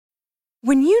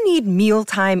When you need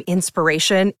mealtime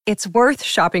inspiration, it's worth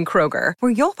shopping Kroger,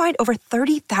 where you'll find over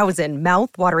 30,000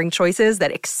 mouth-watering choices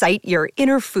that excite your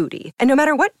inner foodie. And no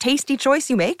matter what tasty choice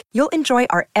you make, you'll enjoy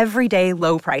our everyday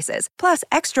low prices, plus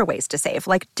extra ways to save,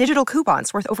 like digital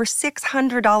coupons worth over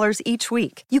 $600 each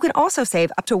week. You can also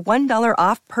save up to $1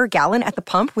 off per gallon at the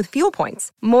pump with fuel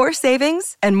points. More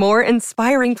savings and more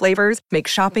inspiring flavors make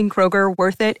shopping Kroger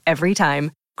worth it every time.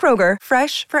 Kroger,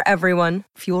 fresh for everyone.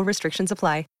 Fuel restrictions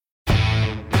apply.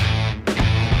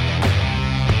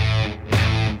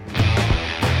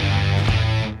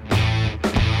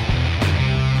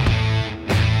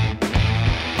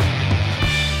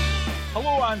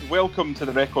 And welcome to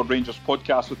the Record Rangers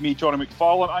podcast with me, Johnny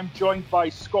McFarlane. I'm joined by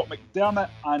Scott McDermott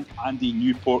and Andy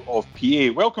Newport of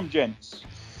PA. Welcome, gents.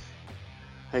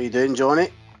 How you doing, Johnny?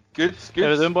 Good. How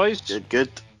you doing, boys? Good.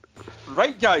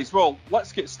 Right, guys. Well,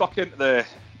 let's get stuck into the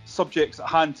subjects at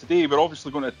hand today. We're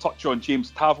obviously going to touch on James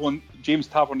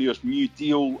Tavernier's new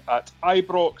deal at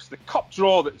Ibrox, the cup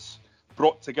draw that's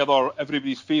brought together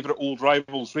everybody's favourite old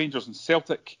rivals, Rangers and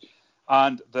Celtic,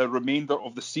 and the remainder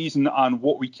of the season and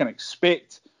what we can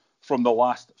expect from the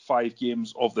last 5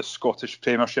 games of the Scottish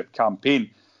Premiership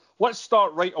campaign. Let's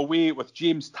start right away with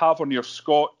James Tavernier.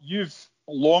 Scott, you've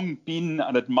long been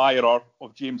an admirer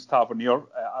of James Tavernier.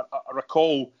 I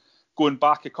recall going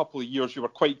back a couple of years, you were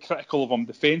quite critical of him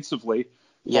defensively.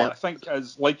 Yeah. But I think,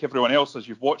 as like everyone else, as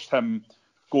you've watched him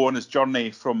go on his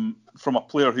journey from a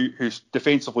player who's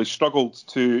defensively struggled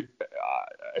to...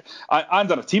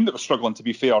 and on a team that was struggling, to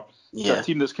be fair, to a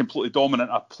team that's completely dominant,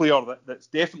 a player that's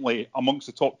definitely amongst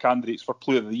the top candidates for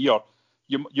Player of the Year.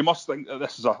 You must think that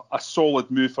this is a solid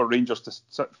move for Rangers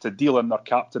to deal in their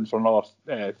captain for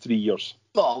another 3 years.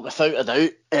 Well, without a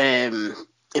doubt.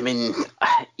 I mean,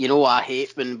 you know, I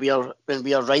hate when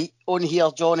we're right on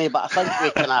here, Johnny, but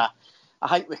I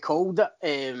think we called it,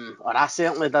 or I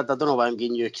certainly did. I don't know why I'm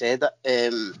giving you credit.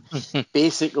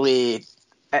 Basically,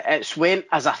 it's went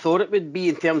as I thought it would be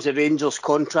in terms of Rangers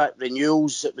contract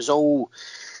renewals. It was all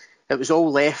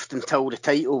left until the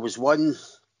title was won,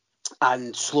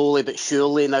 and slowly but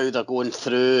surely now they're going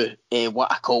through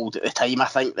what I called at the time, I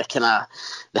think,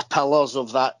 the pillars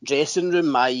of that dressing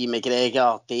room, i.e.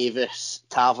 McGregor, Davis,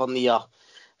 Tavernier,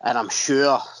 and I'm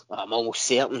almost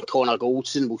certain Connor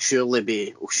Goldson will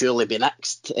surely be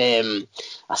next. I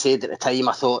said at the time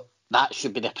I thought that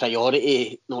should be the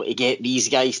priority, to get these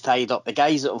guys tied up. The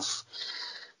guys that have,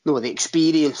 the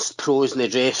experienced pros in the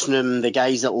dressing room, the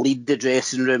guys that lead the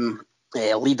dressing room,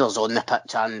 leaders on the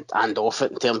pitch and off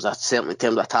it, certainly in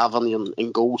terms of Tavernier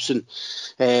and Goldson.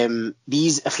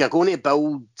 If you're going to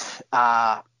build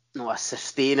a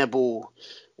sustainable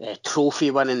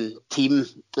trophy-winning team,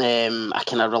 a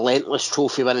kind of relentless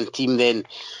trophy-winning team, then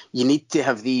you need to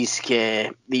have these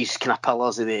kind of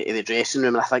pillars of the dressing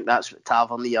room, and I think that's what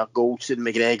Tavernier, Goldson,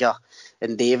 McGregor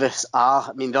and Davis are.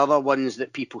 I mean, the other ones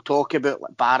that people talk about,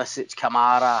 like Barisic,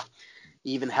 Kamara,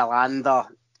 even Hilander,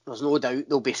 there's no doubt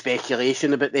there'll be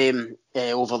speculation about them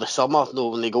over the summer,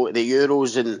 when they go to the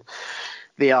Euros, and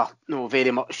they are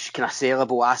very much kind of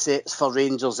sellable assets for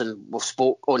Rangers, and we've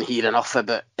spoke on here enough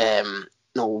about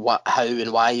how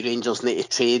and why Rangers need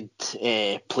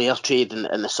to player trade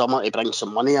in the summer to bring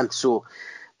some money in. So,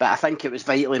 but I think it was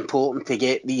vitally important to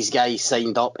get these guys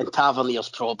signed up, and Tavernier's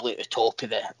probably at the top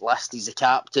of the list. He's the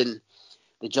captain.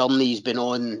 The journey he's been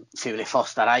on from when he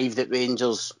first arrived at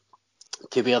Rangers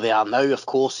to where they are now. Of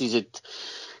course, he's had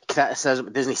criticism.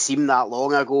 It doesn't seem that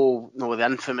long ago, the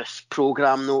infamous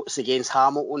programme notes against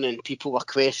Hamilton, and people were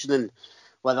questioning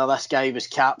whether this guy was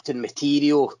captain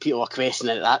material. People were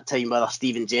questioning at that time whether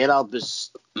Steven Gerrard was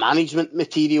management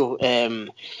material.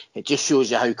 It just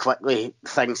shows you how quickly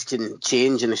things can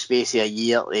change in the space of a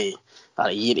year to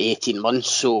 18 months.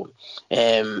 So,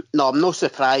 I'm not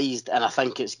surprised, and I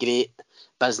think it's great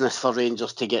business for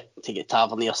Rangers to get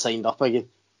Tavernier signed up again.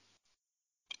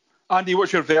 Andy,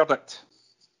 what's your verdict?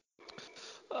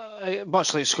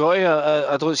 Much like Scotty,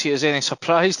 I don't see it as any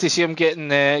surprise to see him getting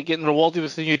rewarded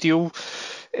with the new deal.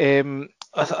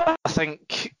 I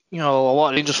think a lot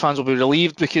of Rangers fans will be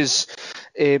relieved because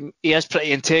he is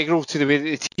pretty integral to the way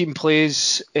that the team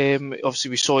plays.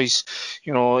 Obviously, we saw his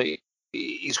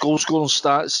goal scoring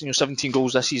stats. 17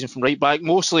 goals this season from right back.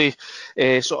 Mostly,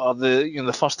 sort of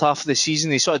the first half of the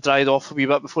season, he sort of dried off a wee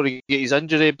bit before he got his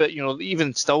injury. But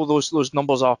even still, those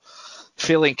numbers are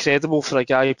fairly incredible for a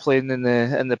guy playing in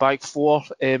the back four.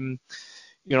 I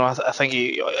think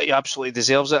he absolutely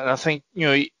deserves it, and I think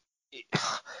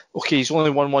he's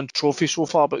only won one trophy so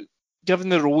far, but given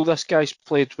the role this guy's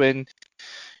played, when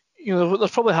there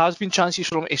probably has been chances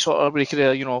for him to sort of break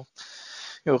it,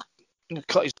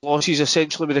 cut his losses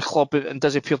essentially with the club and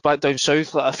disappeared back down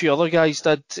south like a few other guys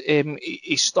did.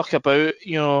 He stuck about,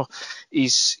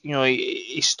 he's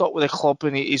stuck with the club,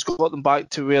 and he's got them back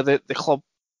to where the club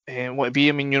want to be.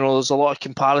 I mean, there's a lot of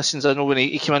comparisons. I know when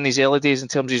he came in his early days in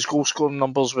terms of his goal scoring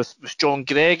numbers with John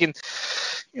Greig, and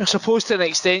I suppose to an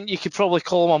extent you could probably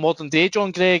call him a modern day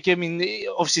John Greig. I mean,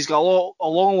 obviously he's got a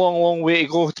long way to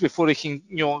go before he can,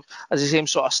 has the same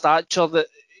sort of stature that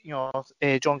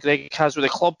John Greig has with the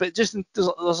club, but just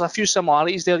there's a few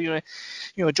similarities there.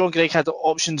 John Greig had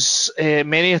options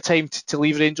many a time to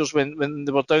leave Rangers when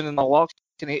they were down in the luck,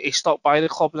 and he stuck by the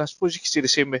club, and I suppose you can see the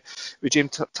same with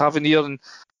James Tavernier, and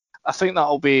I think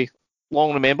that'll be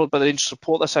long remembered by the Rangers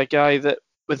support. This a guy that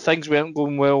when things weren't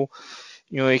going well,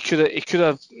 he could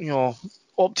have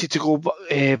opted to go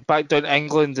back down to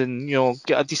England and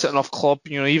get a decent enough club.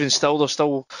 Even still, there's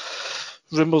still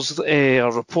rumours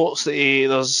or reports that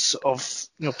there's of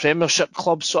Premiership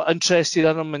clubs sort of interested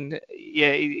in him, and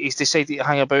he's decided to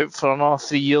hang about for another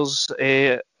 3 years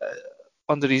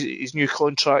under his new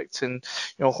contract, and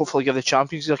hopefully give the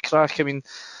Champions League a crack. I mean,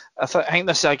 I think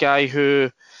this is a guy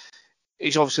who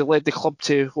he's obviously led the club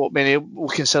to what many will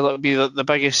consider to be the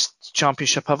biggest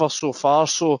championship ever so far.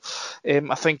 So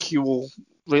I think he will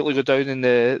rightly go down in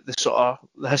the sort of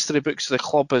the history books of the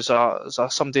club as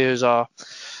somebody who's not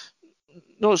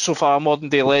so far a modern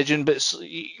day legend, but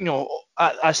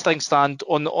as things stand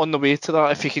on the way to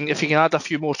that, if he can add a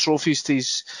few more trophies to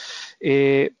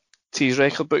his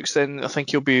record books, then I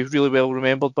think he'll be really well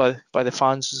remembered by the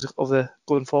fans of the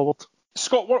going forward.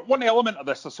 Scott, one element of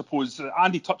this, I suppose,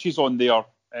 Andy touches on there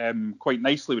quite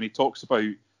nicely when he talks about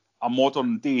a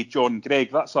modern day John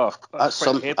Greig. That's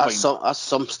some headline. That's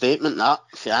some statement, that,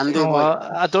 for Andy.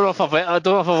 I don't know if I've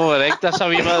overegged this a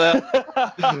wee bit there.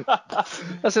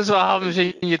 This is what happens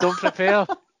when you don't prepare.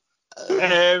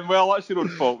 Well, that's your own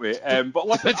fault, mate. But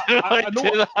listen, I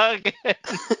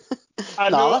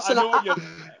know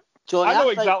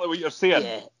exactly what you're saying.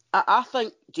 Yeah, I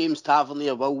think James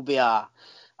Tavernier will be a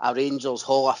Rangers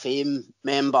Hall of Fame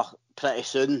member pretty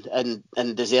soon, and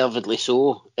deservedly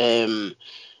so. And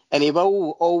he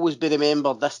will always be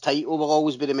remembered. This title will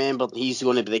always be remembered. He's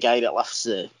going to be the guy that lifts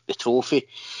the trophy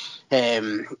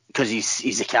because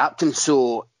he's the captain.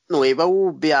 So he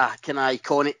will be a kind of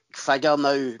iconic figure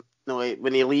now.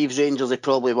 When he leaves Rangers, he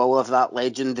probably will have that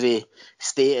legendary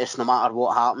status no matter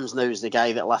what happens. Now, as the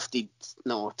guy that lifted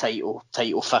title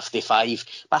 55.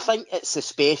 But I think it's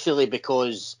especially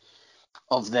because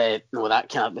of that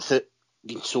kind of, without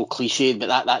being so cliched,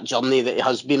 but that journey that he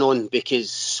has been on,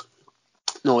 because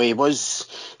he was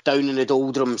down in the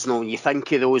doldrums. You think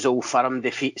of those Old Firm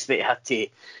defeats that he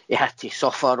had to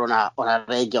suffer on a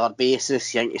regular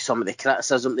basis. You think of some of the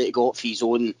criticism that he got for his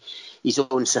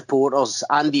own supporters.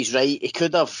 Andy's right. He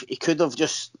could have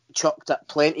just chucked at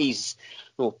plenty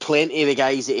of the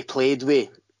guys that he played with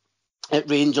at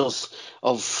Rangers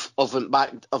of went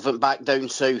back down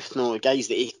south. Guys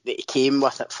that he came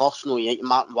with at first. Like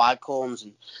Martin Waghorns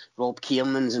and Rob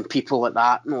Kiernans and people like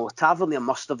that. Tavernier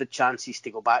must have had chances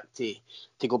to go back to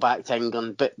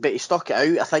England, but he stuck it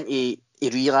out. I think he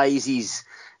realises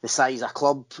the size of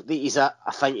club that he's at.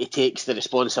 I think he takes the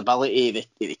responsibility,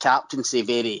 the captaincy,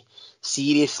 very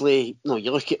seriously.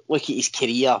 You look at his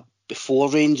career before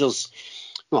Rangers.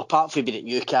 Apart from being at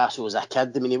Newcastle as a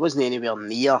kid, I mean, he wasn't anywhere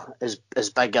near as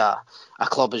big a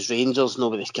club as Rangers,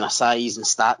 with his kind of size and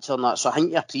stature and that. So I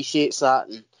think he appreciates that,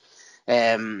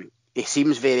 and he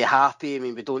seems very happy. I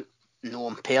mean, we don't know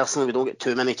him personally. We don't get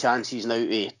too many chances now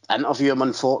to interview him,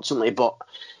 unfortunately. But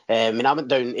I went down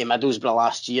to Middlesbrough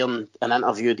last year and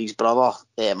interviewed his brother,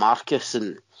 Marcus,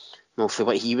 and for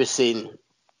what he was saying,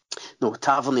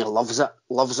 Tavernier loves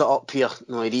it up here.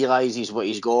 He realises what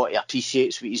he's got, he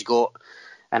appreciates what he's got.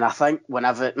 And I think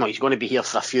whenever, he's going to be here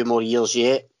for a few more years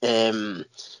yet,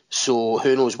 so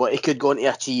who knows what he could go on to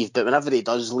achieve. But whenever he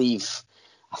does leave,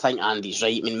 I think Andy's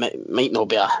right. I mean, might not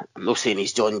be I'm not saying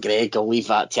he's John Greig. I'll leave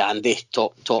that to Andy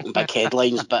talking big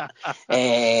headlines. But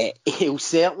he'll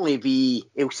certainly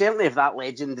have that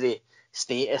legendary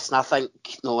status. And I think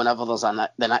whenever there's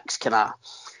the next kind of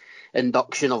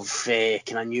induction of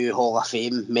kind of new Hall of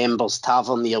Fame members,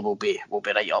 Tavernier will be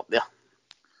right up there.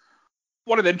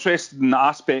 One of the interesting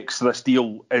aspects of this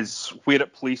deal is where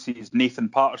it places Nathan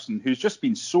Patterson, who's just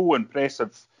been so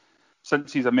impressive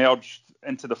since he's emerged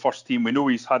into the first team. We know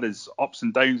he's had his ups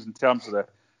and downs in terms of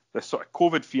the sort of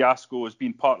COVID fiasco as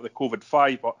being part of the COVID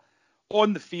 5, but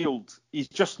on the field, he's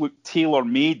just looked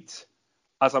tailor-made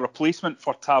as a replacement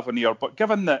for Tavernier. But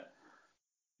given that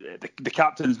the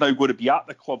captain's now going to be at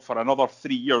the club for another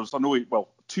 3 years,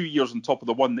 2 years on top of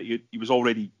the one that he was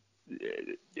already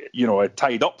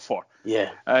tied up for.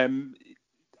 Yeah.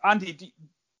 Andy, do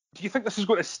you think this is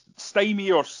going to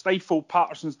stymie or stifle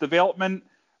Patterson's development?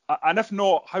 And if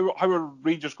not, how are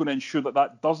Rangers going to ensure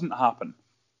that doesn't happen?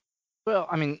 Well,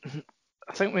 I mean,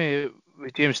 I think with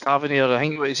James Tavernier, I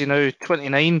think, what is he now,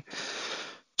 29?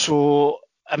 So,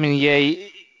 I mean, yeah,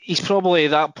 he's probably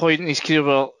at that point in his career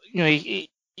where, he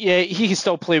can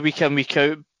still play week in, week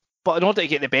out, but in order to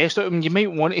get the best out of him, you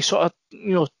might want to sort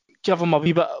of, give him a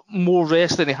wee bit more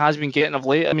rest than he has been getting of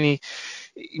late. I mean,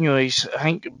 he's, I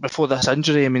think before this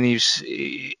injury, I mean,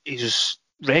 his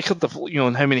record of,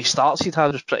 and how many starts he'd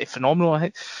had was pretty phenomenal. I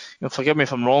think, forgive me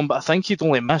if I'm wrong, but I think he'd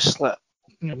only missed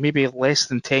maybe less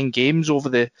than 10 games over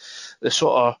the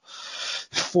sort of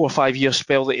 4 or 5 year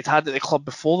spell that he'd had at the club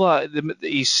before that.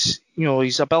 His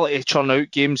ability to churn out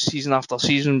games season after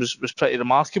season was pretty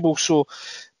remarkable. So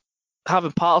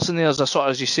having Patterson there as a sort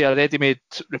of, as you say, a ready-made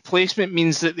replacement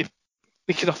means that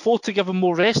they can afford to give him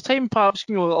more rest time, perhaps,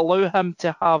 allow him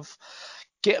to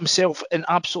get himself in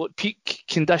absolute peak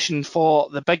condition for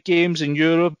the big games in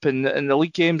Europe and the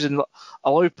league games, and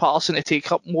allow Patterson to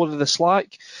take up more of the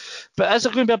slack. But is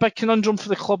it going to be a big conundrum for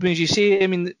the club? And as you say, I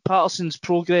mean, Patterson's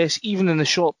progress, even in the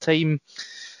short amount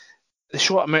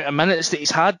of minutes that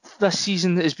he's had this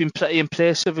season, has been pretty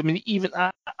impressive. I mean, even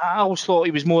I always thought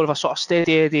he was more of a sort of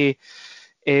steady Eddie,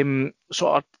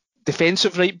 sort of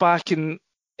defensive right back, and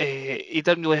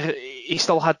he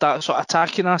still had that sort of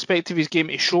attacking aspect of his game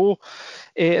to show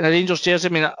in a Rangers jersey.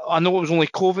 I mean, I know it was only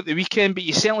Cove at the weekend, but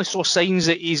you certainly saw signs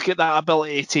that he's got that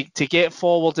ability to get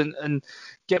forward and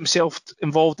get himself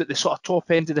involved at the sort of top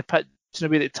end of the pitch in a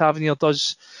way that Tavernier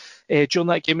does during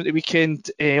that game at the weekend.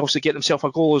 Obviously getting himself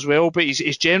a goal as well, but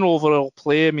his general overall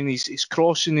play, I mean, his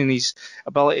crossing and his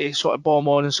ability to sort of bomb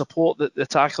on and support the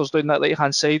tacklers down that right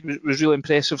hand side was really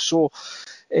impressive. So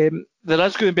there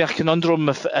is going to be a conundrum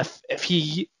if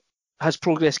his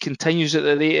progress continues at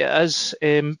the rate it is.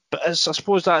 But I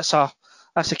suppose that's a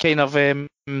kind of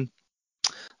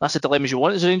that's the dilemmas you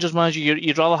want as a Rangers manager.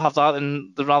 You'd rather have that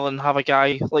rather than have a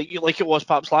guy like it was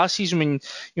perhaps last season when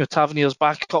Tavernier's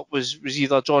backup was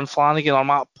either John Flanagan or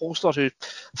Matt Polster, who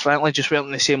frankly just weren't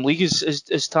in the same league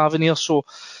as Tavernier. So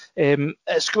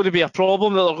it's going to be a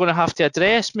problem that they're going to have to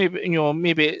address.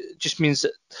 Maybe it just means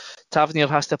that Tavernier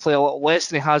has to play a little less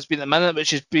than he has been at the minute,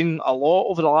 which has been a lot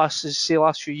over the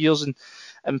last few years,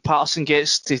 and Patterson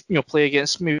gets to play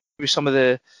against maybe some of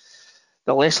the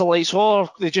lesser lights, or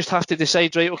they just have to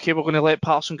decide, right, okay, we're going to let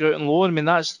Patterson go out on loan. I mean,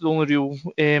 that's the only real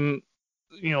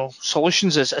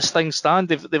solutions as things stand.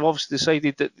 They've obviously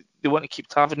decided that they want to keep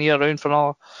Tavernier around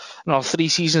for another 3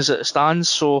 seasons as it stands.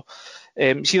 So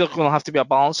it's either going to have to be a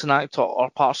balancing act or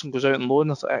Patterson goes out on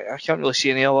loan. I can't really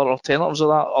see any other alternatives of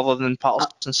that other than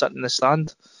Patterson sitting in the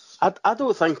stand. I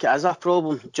don't think it is a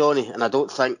problem, Johnny, and I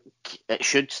don't think it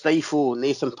should stifle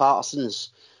Nathan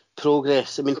Patterson's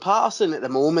progress. I mean, Patterson at the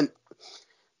moment,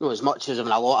 as much as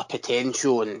having a lot of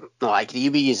potential, and I agree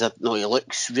with you that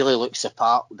he really looks the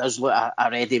part, does look a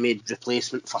ready-made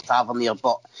replacement for Tavernier,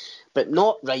 but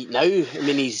not right now. I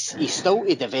mean, he's still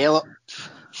to develop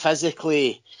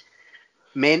physically,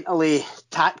 mentally,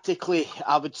 tactically.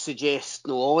 I would suggest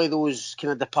all of those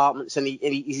kind of departments, and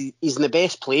he's in the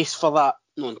best place for that.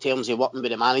 In terms of working with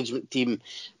the management team,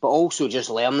 but also just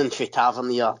learning for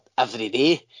Tavernier every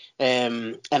day.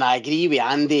 And I agree with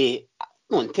Andy.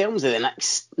 In terms of the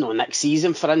next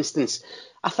season, for instance,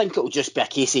 I think it'll just be a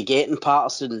case of getting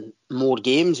Patterson more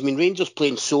games. I mean, Rangers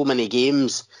playing so many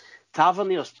games.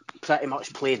 Tavernier's pretty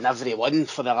much played in every one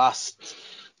for the last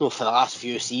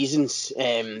few seasons.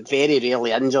 Very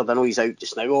rarely injured. I know he's out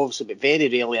just now, obviously, but very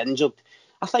rarely injured.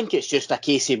 I think it's just a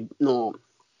case of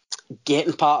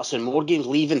getting Patterson more games,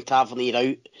 leaving Tavernier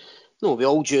out. With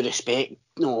all due respect,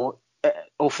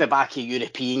 off the back of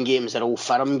European games, they're all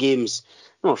firm games.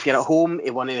 If you're at home to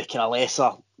one of the kind of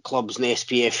lesser clubs in the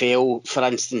SPFL, for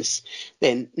instance,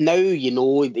 then now you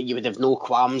know that you would have no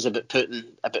qualms about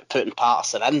putting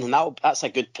Patterson in, and that's a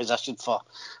good position for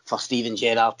Steven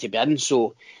Gerrard to be in.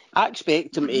 So I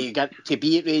expect him to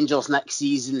be at Rangers next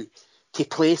season, to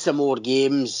play some more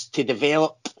games, to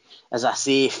develop, as I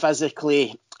say,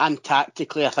 physically and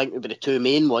tactically. I think would be the 2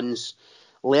 main ones.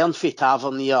 Learn for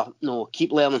Tavernier,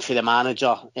 keep learning for the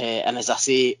manager, and as I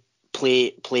say,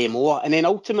 play more. And then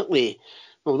ultimately,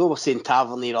 although we're saying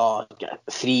Tavernier get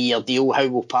a 3-year deal, how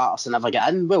will Patterson ever get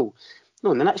in? Well,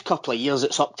 in the next couple of years,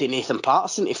 it's up to Nathan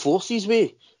Patterson to force his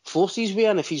way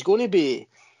in. If he's going to be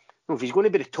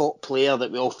the top player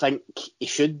that we all think he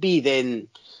should be, then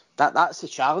that's the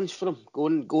challenge for him.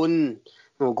 Go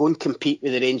and compete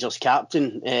with the Rangers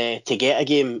captain to get a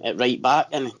game at right back,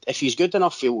 and if he's good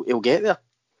enough, he'll get there.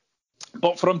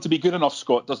 But for him to be good enough,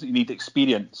 Scott, doesn't he need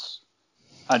experience?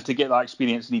 And to get that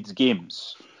experience, he needs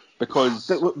games. because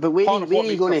but where part of what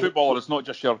are you makes going a footballer is not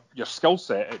just your skill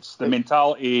set, it's the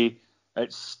mentality,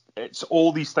 it's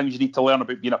all these things you need to learn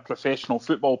about being a professional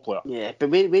football player. Yeah, but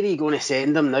where are you going to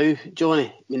send him now, Johnny?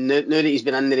 I mean, now that he's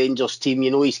been in the Rangers team,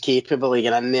 you know he's capable of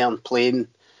getting in there and playing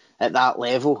at that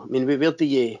level. I mean, where do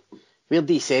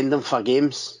you send him for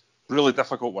games? Really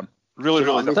difficult one. Really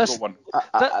difficult one.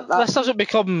 This doesn't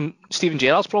become Steven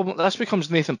Gerrard's problem. This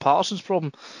becomes Nathan Patterson's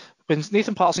problem. When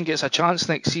Nathan Patterson gets a chance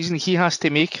next season, he has to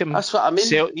make him. That's what I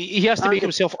mean. He has to make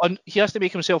himself. He has to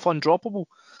make himself undroppable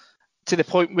to the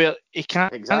point where he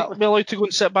can't be allowed to go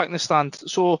and sit back in the stand.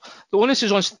 So the onus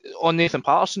is on Nathan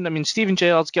Patterson. I mean, Steven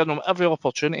Gerrard's given him every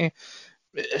opportunity.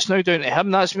 It's now down to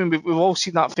him. That's when we've all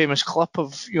seen that famous clip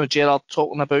of Gerrard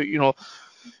talking about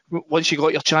once you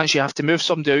got your chance, you have to move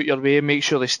somebody out your way and make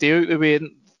sure they stay out the way.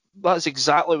 And that's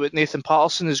exactly what Nathan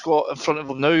Patterson has got in front of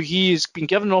him now. He's been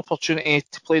given an opportunity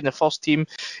to play in the first team.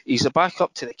 He's a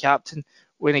backup to the captain.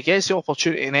 When he gets the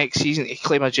opportunity next season to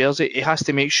claim a jersey, he has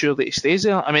to make sure that he stays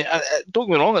there. I mean, don't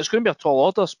get me wrong, it's going to be a tall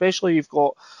order, especially if you've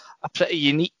got a pretty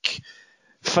unique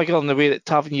figure in the way that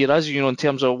Tavernier is, in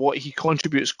terms of what he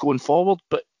contributes going forward.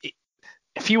 But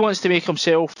if he wants to make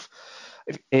himself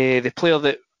the player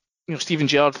that Steven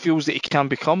Gerrard feels that he can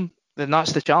become, then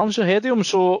that's the challenge ahead of him.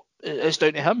 So it's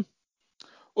down to him.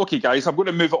 Okay, guys, I'm going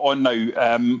to move it on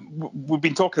now. We've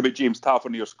been talking about James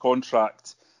Tavernier's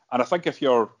contract, and I think if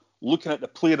you're looking at the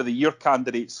Player of the Year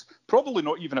candidates, probably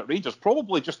not even at Rangers,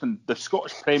 probably just in the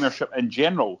Scottish Premiership in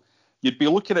general, you'd be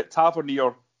looking at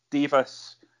Tavernier,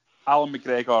 Davis, Alan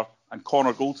McGregor and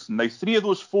Connor Goldson. Now, 3 of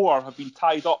those 4 have been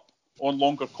tied up on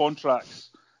longer contracts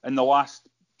in the last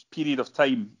period of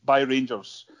time by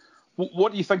Rangers.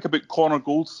 What do you think about Connor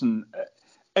Goldson?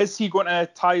 Is he going to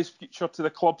tie his future to the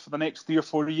club for the next 3 or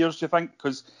 4 years, do you think?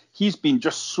 Because he's been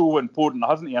just so important,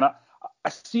 hasn't he? And I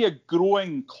see a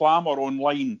growing clamour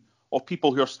online of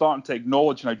people who are starting to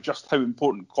acknowledge now just how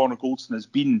important Connor Goldson has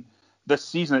been this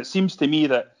season. It seems to me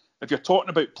that if you're talking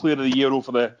about Player of the Year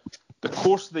over the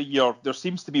course of the year, there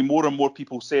seems to be more and more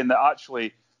people saying that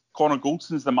actually Connor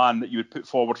Goldson's the man that you would put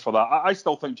forward for that. I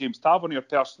still think James Tavernier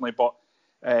personally, but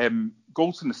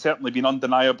Goldson has certainly been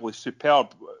undeniably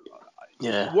superb.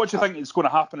 Yeah. What do you think is going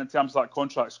to happen in terms of that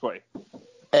contract, Scotty?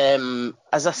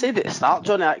 As I said at the start,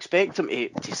 Johnny, I expect him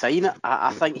to sign it.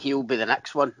 I think he'll be the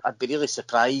next one. I'd be really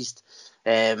surprised.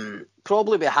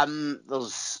 Probably with him,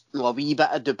 there's a wee bit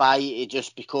of Dubai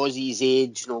just because he's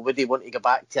age. Would he want to go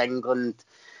back to England?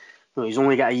 He's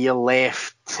only got a year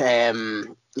left.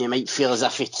 You might feel as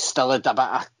if he still had a bit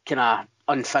of kind of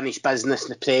unfinished business in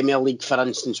the Premier League, for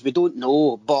instance. We don't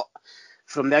know, but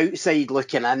from the outside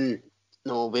looking in,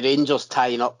 with Rangers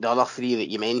tying up the other 3 that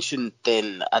you mentioned,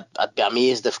 then I'd be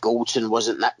amazed if Goldson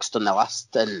wasn't next on the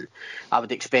list, and I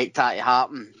would expect that to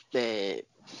happen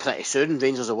pretty soon.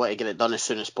 Rangers will want to get it done as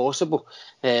soon as possible.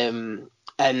 And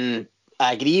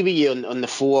I agree with you on the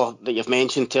 4 that you've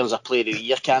mentioned in terms of Player of the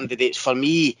Year candidates. For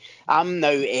me, I'm now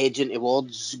edging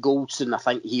towards Goldson. I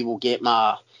think he will get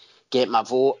my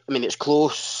vote. I mean, it's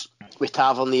close with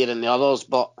Tavernier and the others,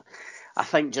 but I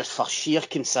think just for sheer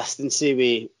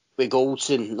consistency with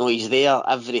Goldson, he's there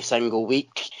every single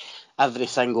week, every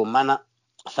single minute.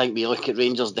 I think we look at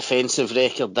Rangers' defensive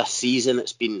record this season,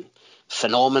 it's been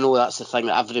phenomenal. That's the thing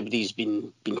that everybody's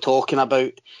been talking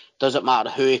about. Doesn't matter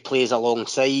who he plays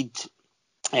alongside.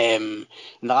 In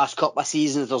the last couple of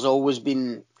seasons, there's always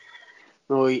been,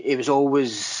 he was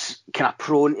always kind of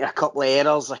prone to a couple of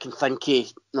errors. I can think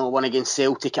of one against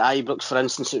Celtic at Ibrox, for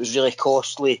instance. It was really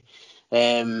costly.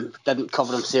 Didn't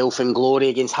cover himself in glory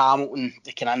against Hamilton,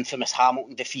 the kind of infamous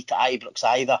Hamilton defeat at Ibrox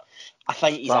either. I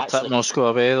think he's actually Moscow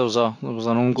away. There was an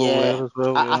own goal there as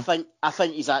well. I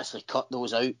think he's actually cut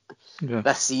those out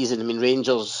this season. I mean,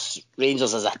 Rangers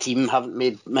as a team haven't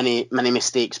made many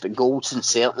mistakes, but Goldson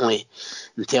certainly,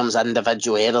 in terms of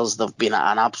individual errors, they've been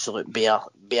at an absolute bare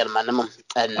minimum.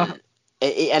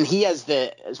 And he is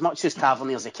as much as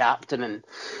Tavernier's the captain, and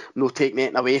no taking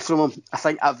anything away from him, I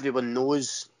think everyone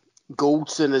knows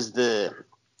Goldson is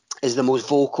the most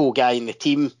vocal guy in the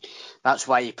team. That's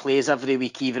why he plays every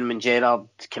week, even when Gerrard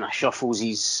kind of shuffles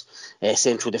his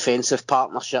central defensive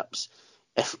partnerships.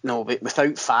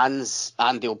 Without fans,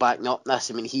 Andy will back me up this.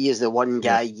 I mean, he is the one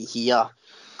guy you hear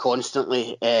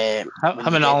constantly. Him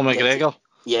and Alan McGregor.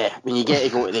 When you get to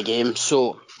go to the game.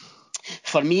 So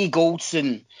for me,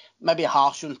 Goldson, maybe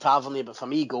harsh on Tavernier, but for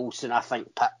me, Goldson, I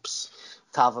think pips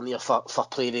Tavernier for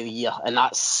Player of the Year, and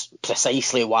that's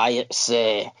precisely why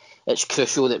it's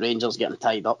crucial that Rangers getting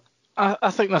tied up.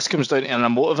 I think this comes down to an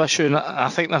emotive issue, and I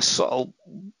think this sort of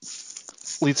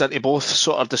leads into both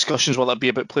sort of discussions, whether it be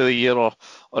about Player of the Year or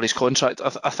his contract.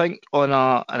 I think on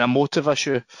an emotive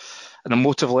issue, an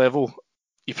emotive level,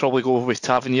 you probably go with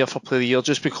Tavernier for Player of the Year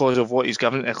just because of what he's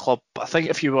given to the club. But I think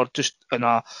if you were just in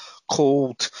a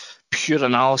cold, pure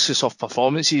analysis of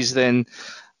performances, then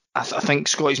I think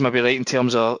Scotty's maybe right in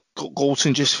terms of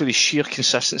Goldson, just for the sheer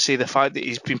consistency, the fact that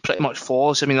he's been pretty much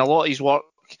flawless. I mean, a lot of his work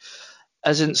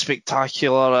isn't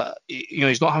spectacular.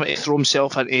 He's not having to throw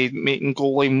himself into making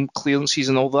goal line clearances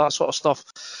and all that sort of stuff.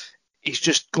 He's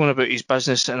just going about his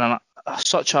business in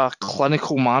such a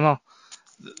clinical manner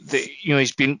that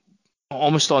he's been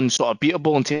almost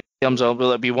unbeatable in terms of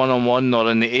whether it be one-on-one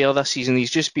or in the air this season.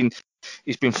 He's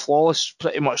been flawless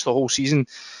pretty much the whole season.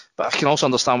 But I can also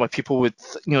understand why people would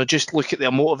just look at the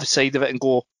emotive side of it and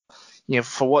go,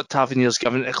 for what Tavernier's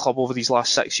given to the club over these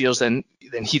last 6 years, then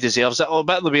he deserves it. A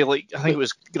bit of the way, like I think it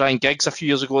was Ryan Giggs a few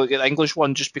years ago that got the English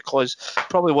one, just because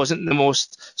probably wasn't the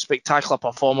most spectacular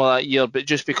performer that year, but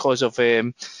just because of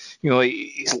his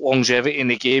longevity in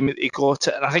the game, he got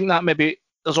it. And I think that maybe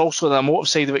there's also the emotive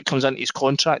side of it comes into his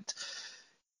contract.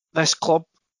 This club,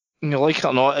 like it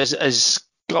or not, is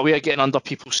got a way of getting under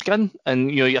people's skin, and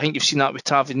I think you've seen that with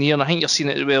Tavernier, and I think you're seeing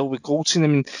it as well with Goldson. I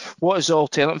mean, what is the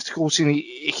alternative to Goldson?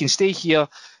 He can stay here.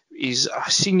 He's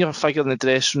a senior figure in the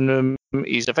dressing room.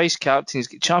 He's a vice captain. He's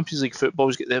got Champions League football.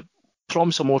 He's got the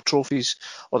promise of more trophies,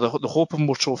 or the hope of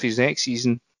more trophies next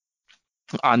season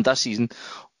and this season.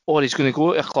 Or he's going to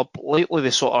go to a club likely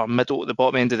the sort of middle to the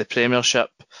bottom end of the Premiership.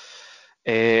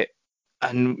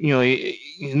 And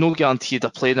he's no guaranteed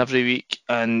of playing every week,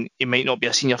 and he might not be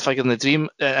a senior figure in the team.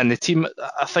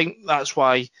 I think that's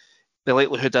why the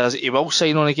likelihood is he will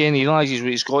sign on again. He realises what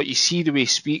he's got. You see the way he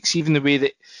speaks, even the way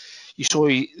that you saw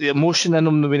the emotion in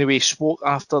him, the way he spoke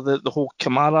after the whole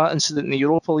Kamara incident in the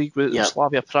Europa League with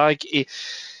Slavia Prague.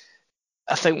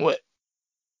 I think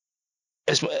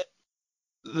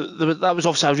that was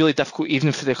obviously a really difficult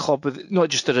evening for the club, with not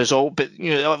just the result, but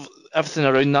everything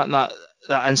around that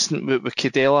incident with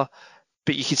Cadella.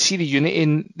 But you could see the unity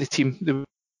in the team, the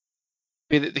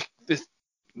way that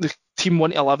the team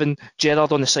 1-11,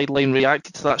 Gerrard on the sideline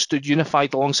reacted to that, stood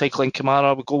unified alongside Glenn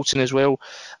Kamara with Goldson as well.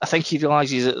 I think he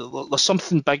realises that there's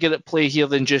something bigger at play here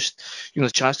than just the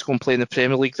chance to go and play in the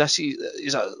Premier League. This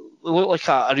is they look like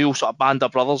a real sort of band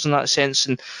of brothers in that sense,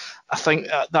 and I think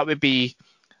that would be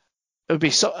a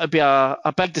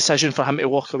big decision for him to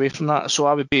walk away from that. So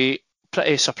I would be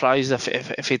pretty surprised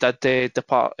if he did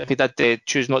depart, if he did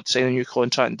choose not to sign a new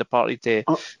contract and departed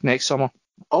next summer.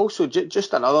 Also,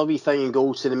 just another wee thing in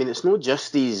Goldson. I mean, it's not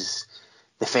just his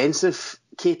defensive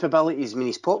capabilities. I mean,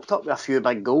 he's popped up with a few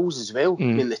big goals as well. I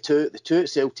mean, the two at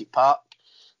Celtic Park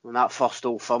in that first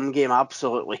Old Firm game,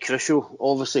 absolutely crucial.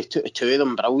 Obviously, two of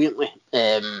them brilliantly.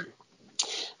 I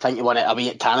think he won it away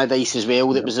at Tannadice as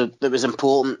well. That was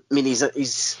important. I mean,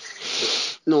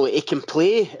 he can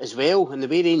play as well, and the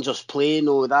way Rangers play,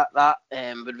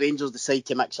 when Rangers decide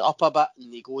to mix it up a bit,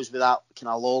 and he goes with that kind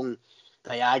of long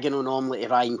diagonal normally to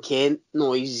Ryan Kent.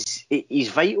 He's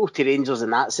vital to Rangers in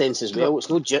that sense as well. It's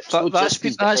not just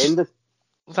his defending.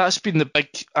 That's been the big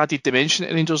added dimension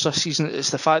to Rangers this season. It's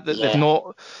the fact that they've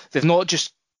not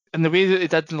just, in the way that they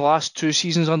did in the last two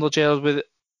seasons under Gerrard, with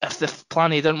if the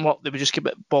plan A didn't work, they would just get a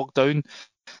bit bogged down.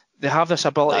 They have this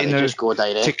ability now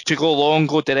to go long,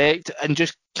 go direct, and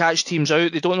just catch teams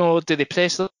out. They don't know, do they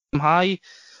press them high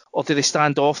or do they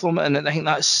stand off them? And I think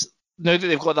that's, now that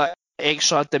they've got that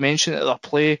extra dimension to their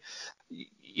play,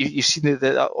 you've seen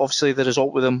that obviously the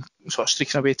result with them sort of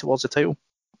streaking away towards the title.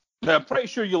 Now, I'm pretty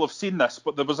sure you'll have seen this,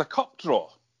 but there was a cup draw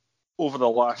over the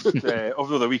last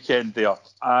over the weekend there,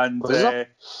 and it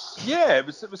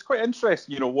was quite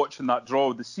interesting, watching that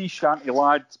draw. The sea shanty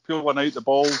lads pulling out the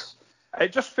balls.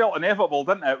 It just felt inevitable,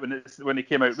 didn't it, when they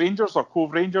came out? Rangers or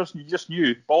Cove Rangers, you just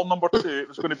knew ball number 2 it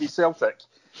was going to be Celtic.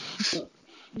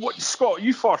 Scott,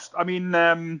 you first. I mean,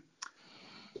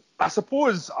 I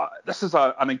suppose this is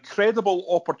an incredible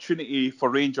opportunity for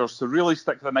Rangers to really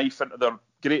stick the knife into their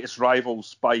greatest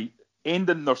rivals by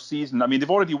ending their season. I mean, they've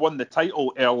already won the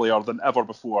title earlier than ever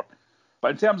before,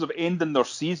 but in terms of ending their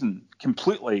season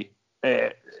completely,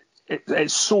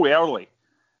 it's so early.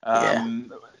 I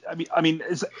mean,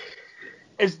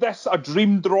 is this a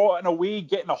dream draw in a way,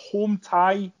 getting a home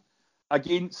tie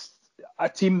against a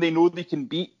team they know they can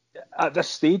beat at this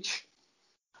stage?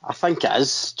 I think it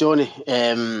is, Johnny.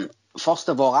 First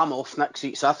of all, I'm off next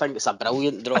week, so I think it's a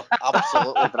brilliant draw.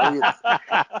 Absolutely brilliant.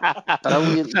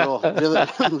 Brilliant draw.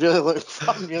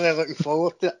 I'm really looking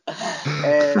forward to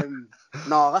it.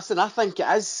 No, listen, I think it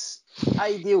is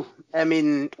ideal. I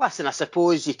mean, listen, I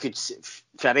suppose you could,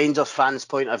 from a Rangers fans'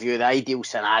 point of view, the ideal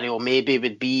scenario maybe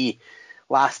would be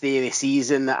last day of the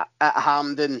season at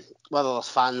Hampden, whether there's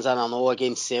fans in or no,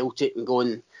 against Celtic, and go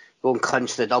and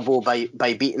clinch the double by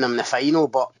beating them in the final.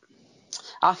 But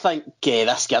I think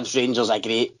this gives Rangers a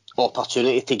great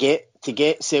opportunity to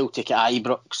get Celtic at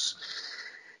Ibrox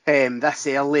this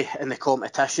early in the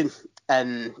competition,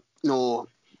 and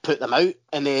put them out,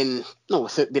 and then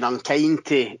without being unkind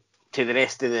to the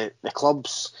rest of the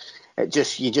clubs,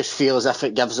 you just feel as if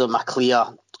it gives them a clear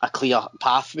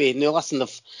pathway. Now listen,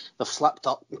 they've slipped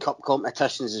up in cup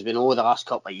competitions, as we know, the last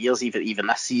couple of years, even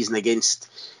this season against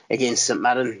St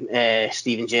Mirren.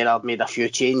 Steven Gerrard made a few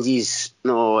changes,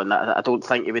 and I don't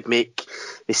think he would make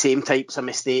the same types of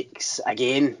mistakes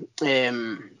again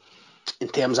in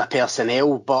terms of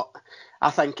personnel, but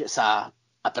I think it's a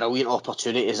brilliant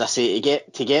opportunity, as I say,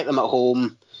 to get them at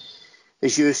home,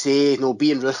 as you say,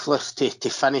 being ruthless to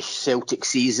finish Celtic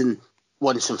season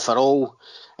once and for all,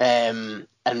 and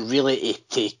really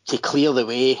to clear the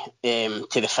way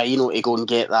to the final, to go and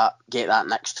get that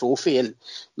next trophy. And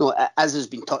as has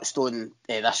been touched on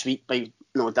this week by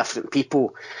different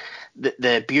people,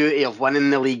 the beauty of winning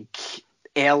the league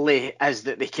early is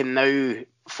that they can now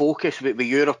focus with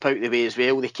Europe out the way as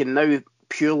well. They can now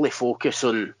purely focus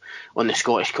on the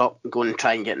Scottish Cup, go and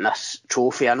try and get this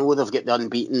trophy. I know they've got the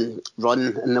unbeaten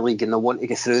run in the league and they want to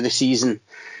go through the season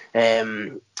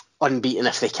unbeaten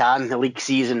if they can, the league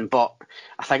season, but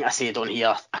I think I said on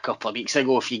here a couple of weeks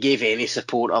ago, if you gave any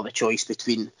supporter the choice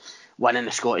between winning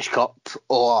the Scottish Cup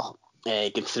or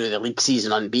going through the league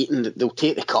season unbeaten, they'll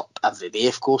take the cup every day,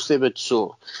 of course they would.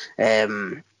 So I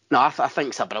think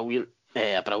it's a brilliant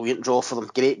draw for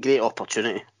them. Great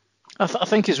opportunity. I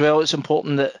think as well it's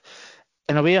important that,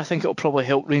 in a way, I think it'll probably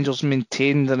help Rangers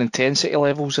maintain their intensity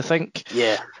levels. I think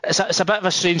it's a bit of a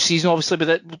strange season, obviously,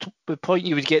 but the point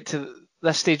you would get to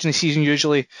this stage in the season,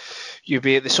 usually you'd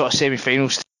be at the sort of semi-final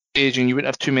stage and you wouldn't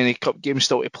have too many cup games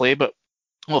still to play, but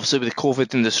obviously with the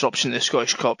COVID and disruption to the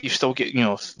Scottish Cup, you've still got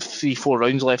 3-4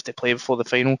 rounds left to play before the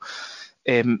final.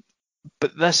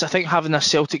 But this, I think, having this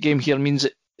Celtic game here means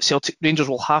that Celtic Rangers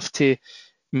will have to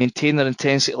maintain their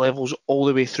intensity levels all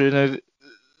the way through. Now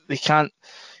they can't,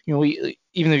 even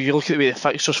if you look at the way the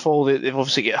fixtures fall, they've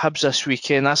obviously got Hibs this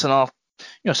weekend. That's another,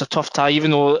 it's a tough tie,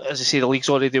 even though, as I say, the league's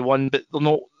already won, but they'll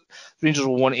not. Rangers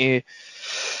will want to,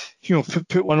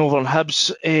 put one over on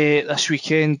Hibs this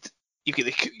weekend. You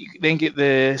then get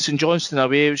the St Johnstone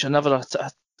away, which is never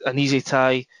an easy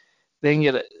tie. Then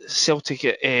you're at Celtic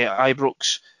at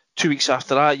Ibrox 2 weeks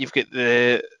after that. You've got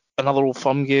another Old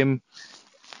Firm game.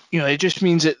 It just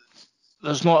means that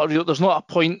there's not a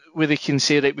point where they can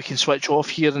say, right, we can switch off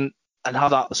here and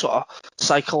have that sort of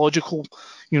psychological,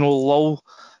 lull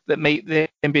that might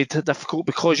then be difficult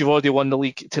because you've already won the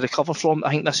league to recover from. I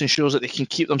think this ensures that they can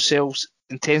keep themselves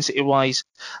intensity-wise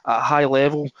at a high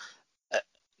level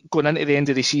going into the end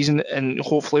of the season, and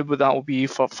hopefully that will be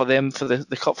for them for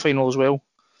the cup final as well.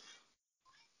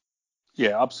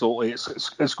 Yeah, absolutely.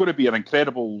 It's going to be an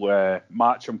incredible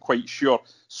match, I'm quite sure.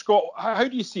 Scott, how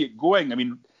do you see it going? I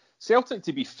mean, Celtic,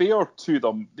 to be fair to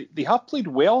them, they have played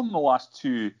well in the last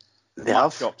two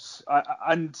matchups,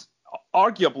 and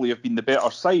arguably have been the better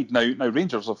side. Now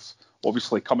Rangers have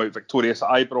obviously come out victorious at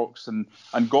Ibrox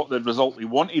and got the result they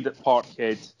wanted at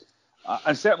Parkhead,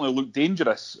 and certainly looked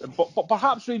dangerous. But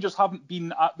perhaps Rangers haven't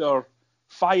been at their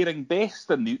firing best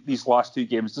in these last two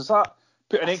games. Does that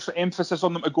put an extra emphasis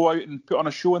on them to go out and put on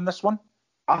a show in this one?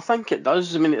 I think it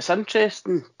does. I mean, it's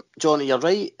interesting, Johnny, you're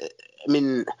right. I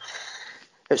mean,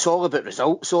 it's all about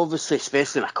results, obviously,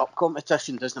 especially in a cup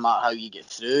competition. Doesn't matter how you get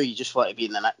through, you just want to be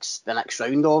in the next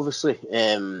round, obviously.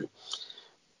 But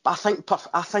I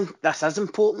think this is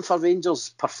important for Rangers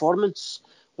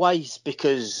performance-wise,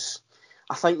 because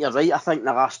I think you're right. I think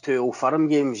the last two Old Firm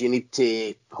games, you need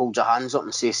to hold your hands up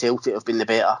and say Celtic have been the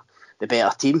better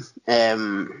team.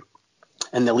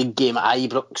 In the league game at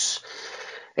Ibrox,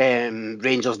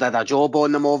 Rangers did a job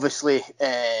on them, obviously.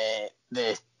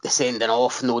 The sending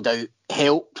off, no doubt,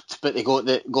 helped, but they got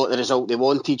the result they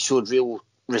wanted, showed real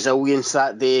resilience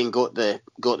that day and got the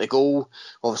goal.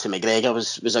 Obviously McGregor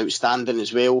was outstanding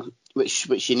as well,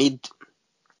 which you need.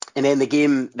 And then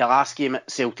the last game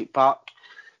at Celtic Park,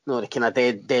 the kind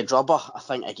of dead rubber. I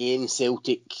think again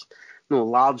Celtic,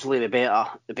 largely the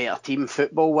better team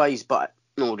football wise, but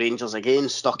Rangers again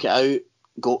stuck it out,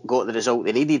 got the result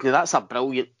they needed. Now that's a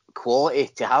brilliant quality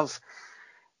to have.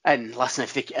 And listen,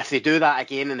 if they do that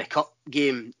again in the cup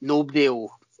game, nobody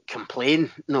will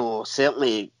complain.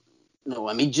 Certainly,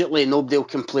 immediately nobody will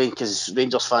complain, because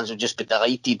Rangers fans will just be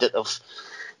delighted that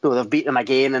they've beat them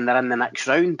again and they're in the next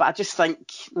round. But I just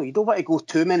think you don't want to go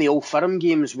too many Old Firm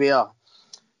games where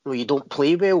you don't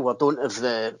play well or don't have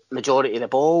the majority of the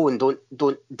ball and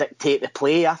don't dictate the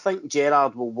play. I think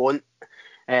Gerrard will want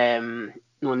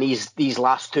these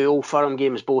last two Old Firm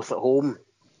games, both at home.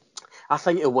 I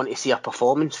think he'll want to see a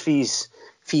performance fees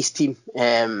Feast team.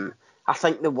 I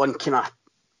think the one kind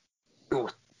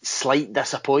of slight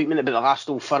disappointment about the last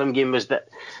Old Firm game was that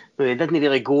they didn't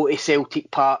really go to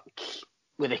Celtic Park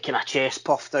with a kind of chest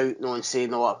puffed out, and say,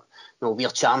 no, we're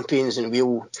champions and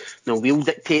we'll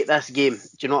dictate this game. Do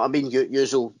you know what I mean?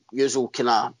 Usual kind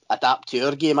of adapt to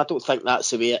our game. I don't think that's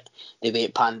the way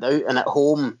it panned out. And at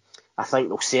home, I think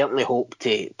they'll certainly hope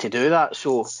to do that.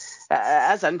 So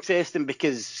it is interesting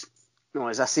because,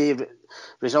 as I say,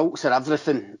 results are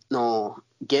everything.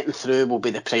 Getting through will be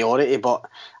the priority, but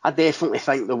I definitely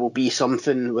think there will be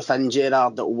something within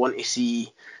Gerrard that will want to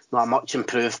see a much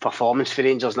improved performance for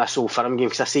Rangers in this Old Firm game.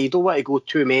 Because I say you don't want to go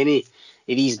too many of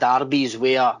these derbies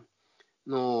where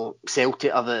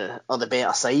Celtic are the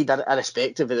better side,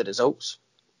 irrespective of the results.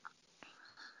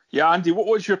 Yeah, Andy,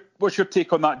 what's your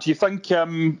take on that? Do you think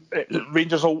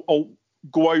Rangers will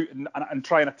go out and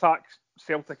try and attack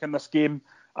Celtic in this game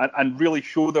and really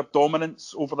show their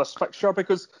dominance over this fixture?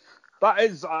 Because that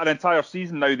is an entire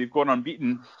season now they've gone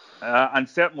unbeaten, and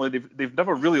certainly they've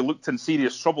never really looked in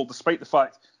serious trouble, despite the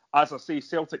fact, as I say,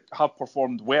 Celtic have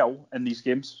performed well in these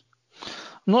games.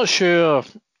 I'm not sure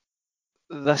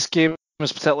this game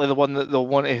is particularly the one that they'll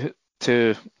want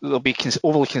they'll be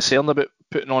overly concerned about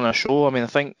putting on a show. I mean, I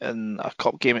think in a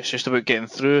cup game it's just about getting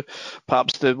through.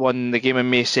 Perhaps the game on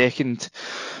May 2nd,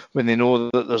 when they know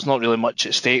that there's not really much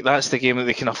at stake, that's the game that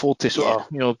they can afford to sort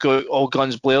of go all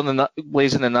guns blazing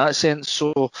in that sense.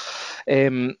 So,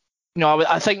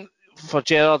 I think for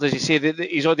Gerrard, as you say,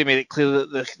 he's already made it clear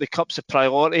that the cup's a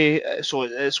priority, so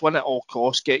it's win at all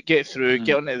costs, get through,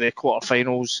 get into the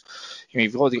quarterfinals.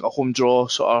 You've already got a home draw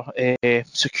sort of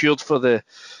secured for the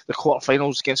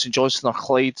quarterfinals against St Johnstone or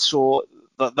Clyde, so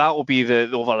that will be the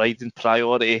overriding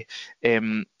priority.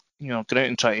 Going out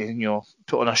and try to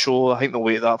put on a show. I think they'll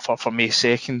wait that for May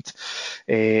 2nd,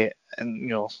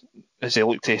 and as they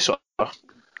look to sort of.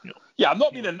 I'm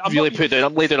not meaning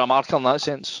lay down a marker in that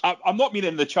sense. I'm not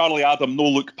meaning the Charlie Adam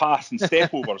no-look pass and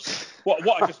step-overs.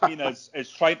 what I just mean is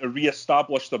trying to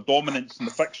re-establish their dominance in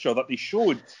the fixture that they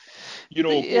showed.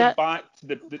 Going back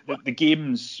to the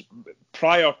games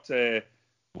prior to,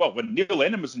 when Neil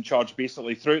Lennon was in charge,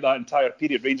 basically throughout that entire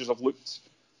period, Rangers have looked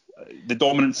the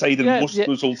dominant side in most of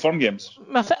those Old Firm games.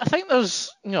 I think there's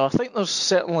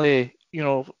certainly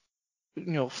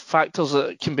factors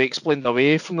that can be explained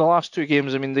away from the last two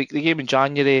games. I mean, the game in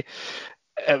January,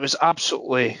 it was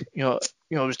absolutely, it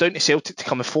was down to Celtic to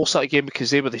come and force that game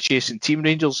because they were the chasing team.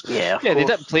 Rangers, they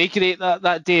didn't play great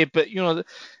that day, but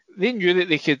they knew that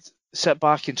they could sit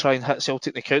back and try and hit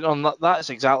Celtic in the counter, and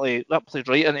that played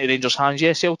right into Rangers' hands.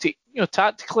 Yeah, Celtic,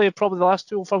 tactically, probably the last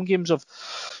two Old Firm games have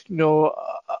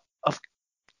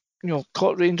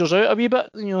caught Rangers out a wee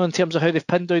bit, in terms of how they've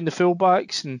pinned down the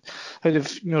fullbacks and how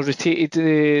they've,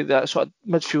 rotated that sort of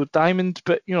midfield diamond.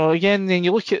 But, again, then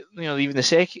you look at, even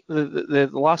the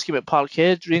last game at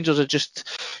Parkhead, Rangers had just,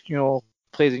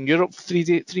 played in Europe 3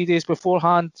 days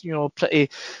beforehand, pretty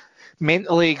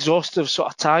mentally exhaustive sort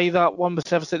of tie, that one,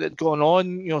 with everything that had gone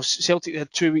on. Celtic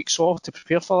had 2 weeks off to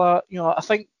prepare for that. I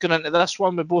think going into this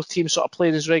one with both teams sort of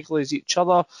playing as regularly as each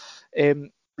other,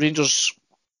 Rangers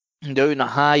down a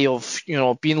high of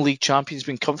being league champions,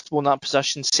 being comfortable in that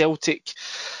position. Celtic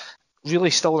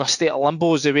really still in a state of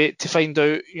limbo as they wait to find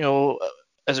out,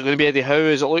 is it going to be Eddie Howe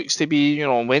as it looks to be?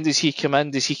 When does he come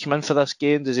in? Does he come in for this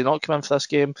game? Does he not come in for this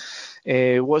game?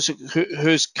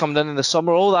 Who's coming in the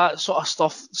summer? All that sort of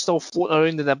stuff still floating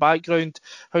around in the background.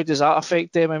 How does that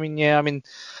affect them?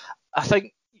 I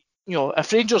think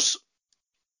if Rangers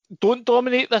don't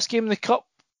dominate this game in the cup,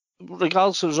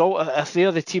 regardless of the result, if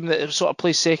they're the team that sort of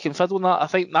plays second fiddle in that, I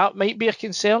think that might be a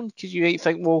concern, because you might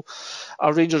think, well,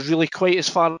 are Rangers really quite as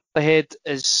far ahead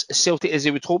as Celtic as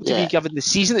they would hope to be, given the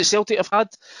season that Celtic have had?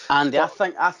 Andy, I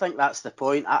think that's the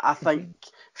point. I think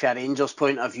from a Rangers'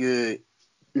 point of view,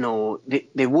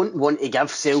 they won't want to give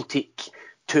Celtic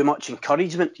too much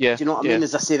encouragement. Do you know what I mean?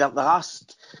 As I say, the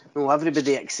last,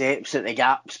 everybody accepts that the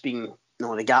gap's been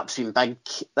big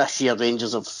this year.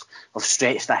 Rangers have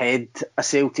stretched ahead of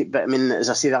Celtic, but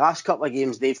as I say, the last couple of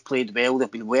games they've played well.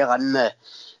 They've been well in the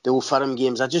Old Firm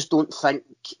games. I just don't think,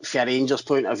 from a Rangers'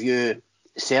 point of view,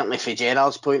 certainly from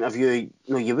Gerrard's point of view,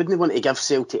 you wouldn't want to give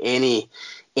Celtic any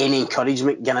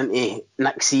encouragement going into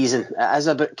next season. It is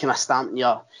about kind of stamping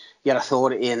your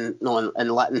authority and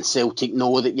letting Celtic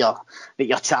know that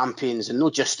you're champions, and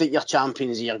not just that you're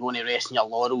champions and you're going to rest in your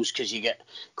laurels because you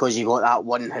got that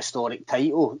one historic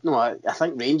title. I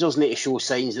think Rangers need to show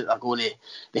signs that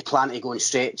they plan to go and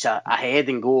stretch ahead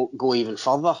and go even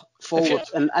further forward.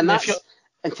 And that's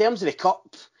in terms of the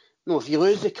cup. If you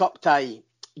lose the cup tie,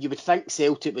 you would think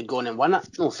Celtic would go on and win it.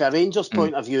 From a Rangers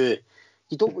point of view,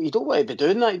 you don't want to be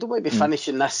doing that. You don't want to be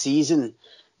finishing this season,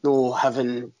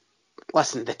 having.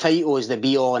 Listen, the title is the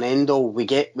be all and end all. We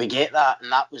get that,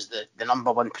 and that was the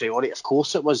number one priority. Of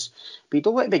course it was. But you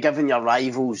don't want to be giving your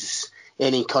rivals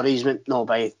any encouragement,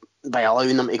 by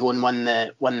allowing them to go and win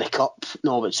the cup.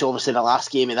 No, but it's obviously the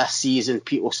last game of this season.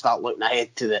 People start looking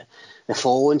ahead to the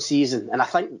following season, and I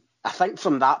think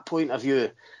from that point of view,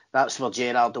 that's where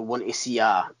Gerrard will want to see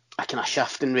a kind of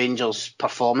shift in Rangers'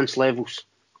 performance levels.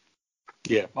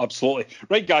 Yeah, absolutely.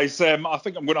 Right, guys, I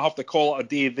think I'm going to have to call it a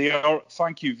day there.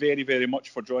 Thank you very, very much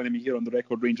for joining me here on the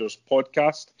Record Rangers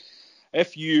podcast.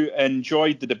 If you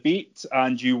enjoyed the debate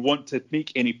and you want to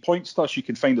make any points to us, you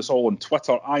can find us all on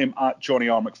Twitter. I am at Johnny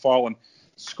R. McFarlane.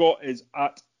 Scott is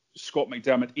at Scott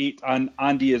McDermott 8, and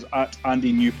Andy is at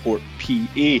Andy Newport PA.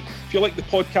 If you like the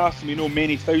podcast, and we know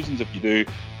many thousands of you do,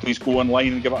 please go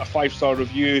online and give it a 5-star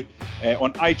review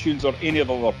on iTunes or any of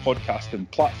the other podcasting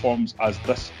platforms, as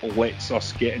this lets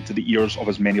us get into the ears of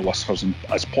as many listeners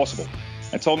as possible.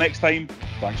 Until next time,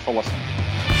 thanks for listening.